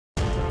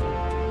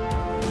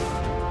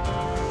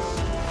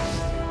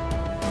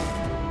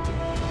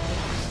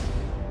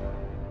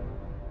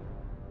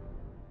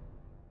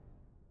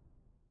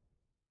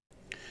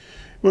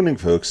Morning,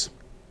 folks.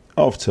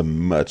 After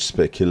much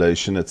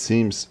speculation, it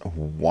seems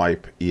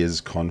wipe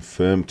is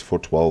confirmed for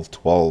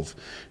 12/12.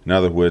 In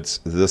other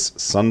words, this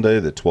Sunday,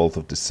 the 12th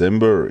of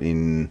December,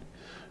 in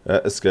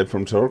Escape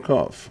from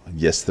Tarkov.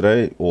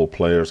 Yesterday, all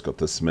players got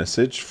this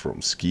message from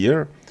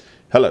Skier.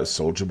 Hello,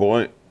 soldier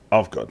boy.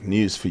 I've got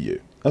news for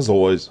you. As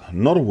always,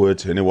 not a word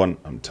to anyone.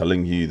 I'm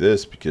telling you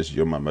this because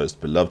you're my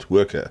most beloved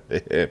worker.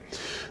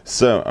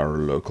 So, our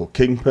local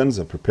kingpins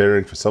are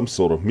preparing for some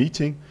sort of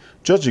meeting.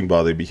 Judging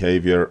by their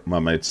behavior, my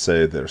mates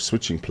say they're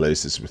switching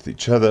places with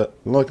each other,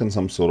 like on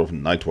some sort of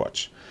night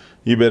watch.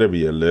 You better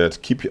be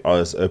alert, keep your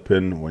eyes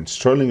open when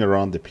strolling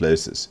around the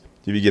places.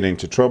 If you get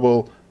into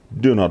trouble,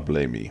 do not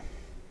blame me.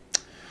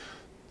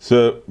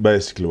 So,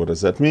 basically, what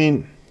does that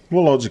mean?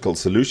 Well, Logical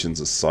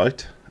Solutions'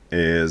 site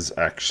is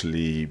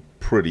actually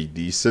pretty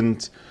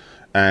decent,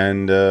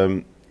 and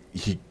they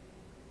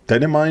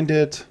don't mind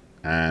it.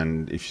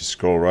 And if you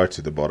scroll right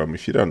to the bottom,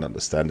 if you don't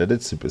understand it,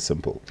 it's super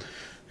simple.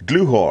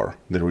 Gluhar,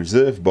 the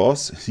reserve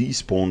boss, he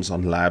spawns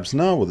on labs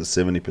now with a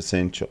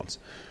 70% chance.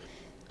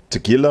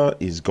 Tequila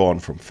is gone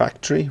from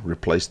factory,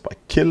 replaced by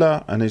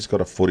Killer, and he's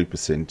got a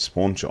 40%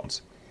 spawn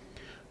chance.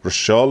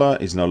 Rashala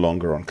is no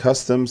longer on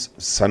customs.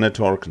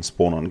 Sanitar can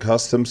spawn on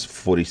customs,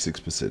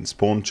 46%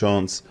 spawn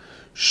chance.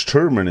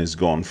 Sturman is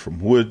gone from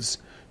woods.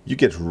 You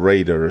get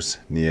raiders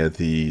near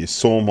the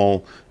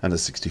sawmill and a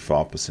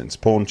 65%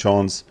 spawn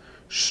chance.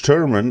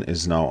 Sturman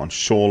is now on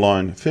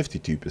shoreline,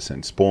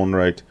 52% spawn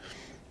rate.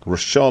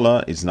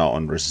 Rashala is now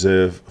on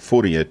reserve,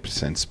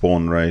 48%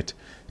 spawn rate.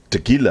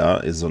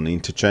 Tequila is on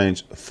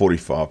interchange,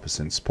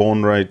 45%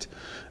 spawn rate.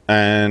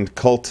 And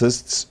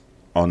cultists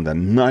on the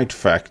night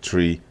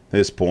factory,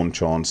 their spawn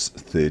chance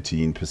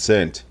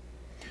 13%.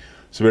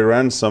 So we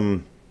ran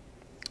some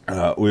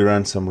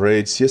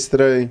raids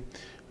yesterday.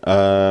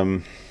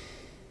 I'm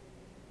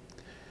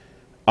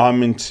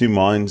in two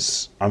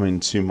minds.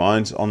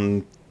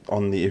 on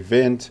the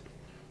event.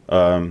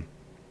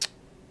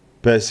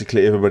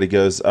 Basically, everybody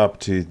goes up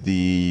to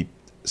the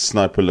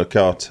sniper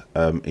lookout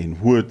in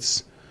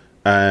woods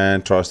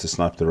and tries to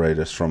snipe the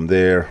raiders from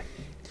there.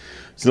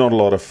 It's not a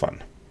lot of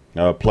fun.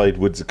 I played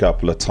woods a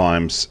couple of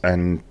times,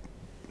 and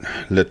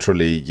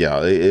literally,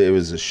 yeah, it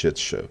was a shit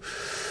show.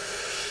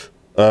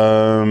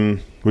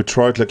 We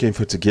tried looking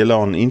for Tequila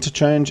on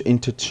interchange.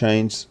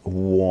 Interchange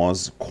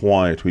was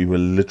quiet. We were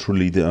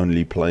literally the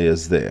only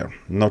players there.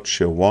 Not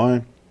sure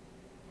why.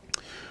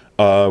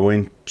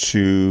 Went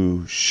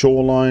to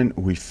shoreline.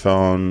 We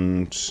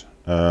found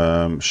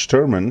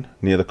Sturman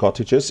near the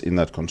cottages in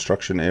that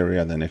construction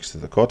area there next to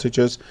the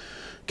cottages.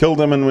 Killed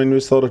them, and when we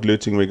started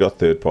looting, we got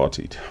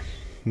third-partied.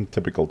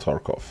 Typical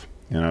Tarkov,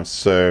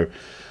 So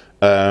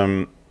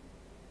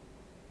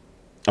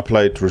I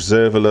played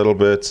reserve a little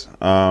bit,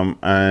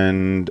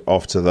 and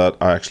after that,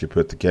 I actually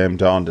put the game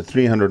down. Did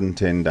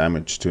 310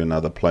 damage to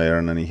another player,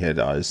 and then he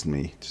head-eyed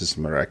me just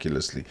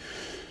miraculously.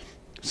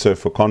 So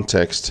for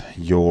context,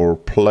 your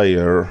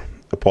player,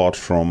 apart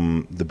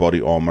from the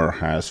body armor,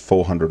 has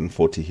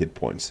 440 hit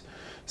points.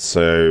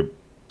 So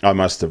I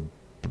must have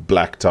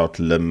blacked out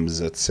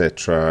limbs,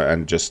 etc.,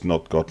 and just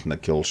not gotten a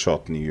kill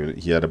shot, and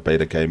he had a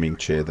better gaming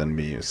chair than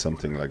me or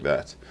something like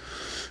that.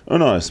 Oh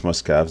nice, my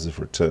scavs have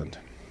returned.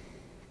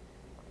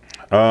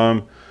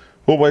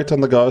 We'll wait on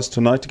the guys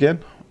tonight again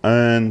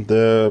and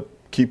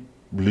keep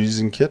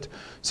losing kit.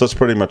 So it's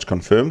pretty much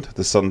confirmed.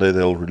 This Sunday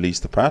they'll release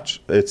the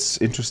patch. It's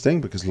interesting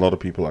because a lot of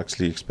people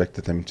actually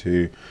expected them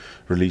to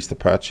release the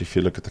patch. If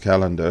you look at the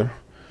calendar,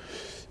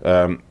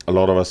 a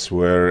lot of us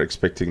were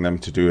expecting them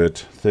to do it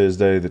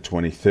Thursday the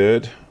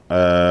 23rd,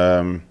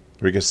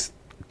 because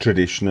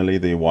traditionally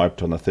they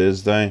wiped on a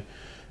Thursday.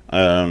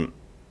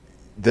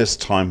 This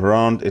time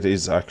around it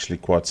is actually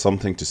quite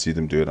something to see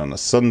them do it on a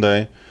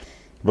Sunday,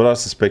 but I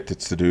suspect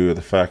it's to do with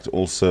the fact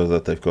also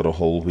that they've got a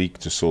whole week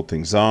to sort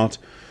things out.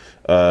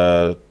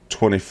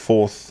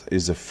 24th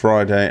is a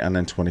Friday, and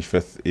then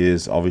 25th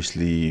is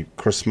obviously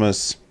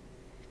Christmas.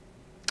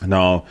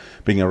 Now,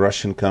 being a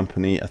Russian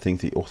company, I think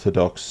the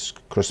Orthodox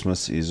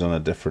Christmas is on a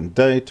different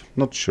date.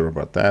 Not sure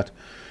about that,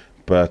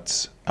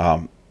 but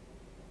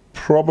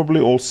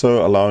probably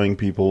also allowing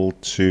people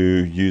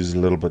to use a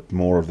little bit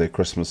more of their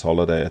Christmas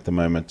holiday at the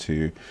moment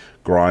to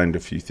grind a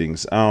few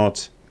things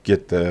out,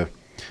 get the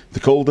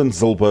golden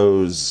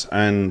Zilbos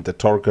and the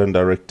Tarkov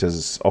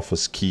Director's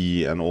Office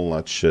key and all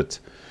that shit.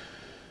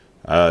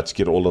 To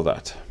get all of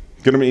that.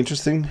 Going to be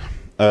interesting.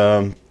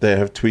 They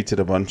have tweeted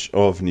a bunch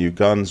of new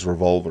guns,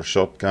 revolver,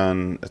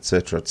 shotgun,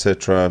 etc.,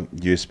 etc.,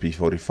 USB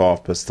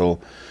 45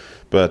 pistol,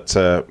 but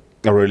I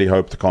really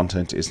hope the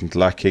content isn't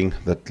lacking,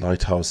 that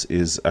Lighthouse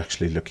is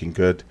actually looking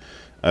good.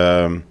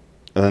 I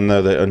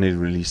know they're only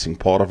releasing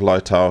part of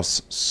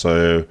Lighthouse,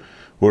 so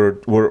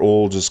we're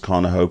all just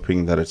kind of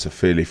hoping that it's a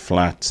fairly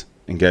flat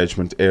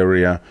engagement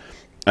area,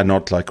 and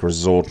not like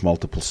resort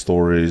multiple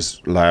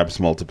stories, labs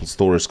multiple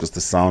stories, because the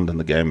sound in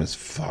the game is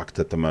fucked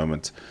at the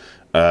moment.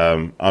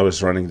 I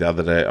was running the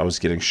other day, I was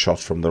getting shot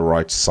from the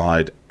right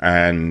side,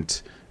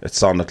 and it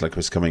sounded like it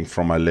was coming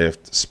from my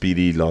left.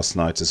 Speedy last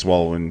night as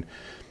well, when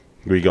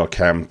we got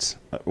camped.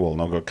 Well,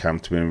 not got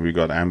camped, we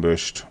got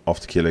ambushed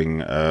after killing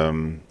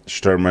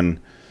Sturman.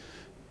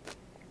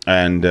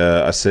 And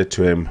I said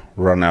to him,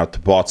 run out the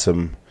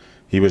bottom.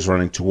 He was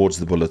running towards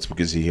the bullets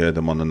because he heard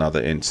them on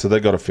another end. So they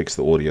got to fix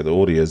the audio. The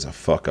audio is a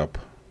fuck up.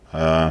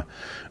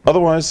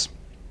 Otherwise,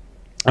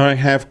 I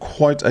have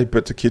quite a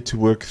bit of kit to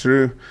work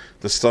through.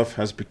 The stuff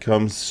has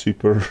become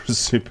super,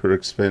 super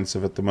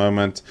expensive at the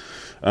moment.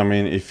 I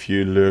mean, if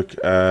you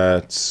look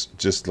at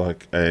just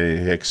like a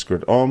hex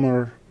grid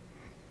armor,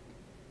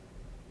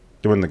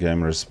 when the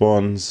game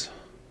responds,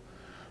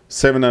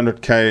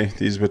 700k.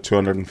 These were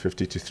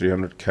 250 to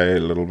 300k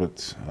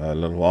a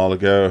little while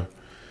ago.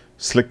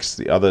 Slicks,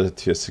 the other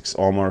tier 6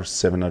 armor,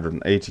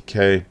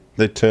 780k.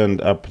 They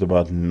turned up to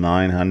about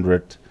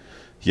 900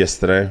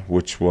 yesterday,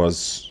 which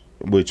was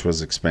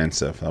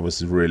expensive. That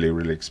was really,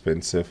 really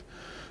expensive.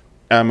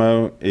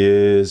 Ammo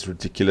is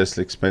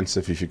ridiculously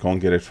expensive if you can't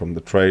get it from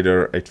the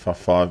trader.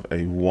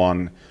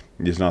 855A1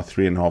 is now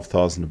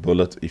 3,500 a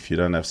bullet if you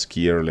don't have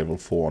skier level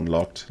 4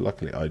 unlocked.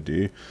 Luckily I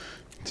do.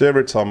 So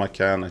every time I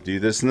can, I do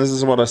this. And this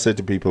is what I say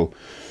to people.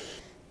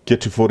 Get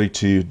to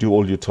 42, do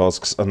all your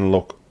tasks,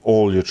 unlock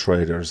all your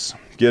traders.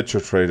 Get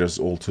your traders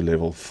all to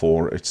level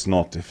 4. It's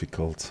not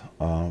difficult.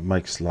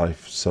 Makes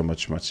life so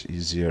much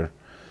easier.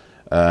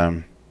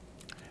 And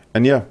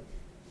yeah,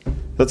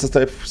 that's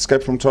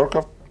Escape from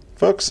Tarkov,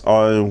 folks.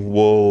 I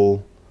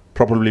will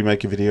probably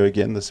make a video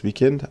again this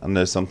weekend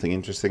unless something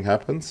interesting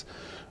happens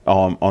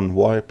on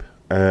wipe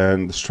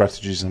and the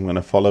strategies I'm going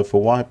to follow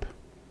for wipe.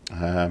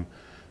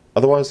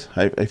 Otherwise,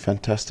 have a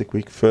fantastic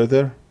week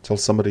further. Tell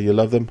somebody you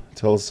love them.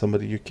 Tell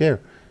somebody you care.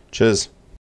 Cheers.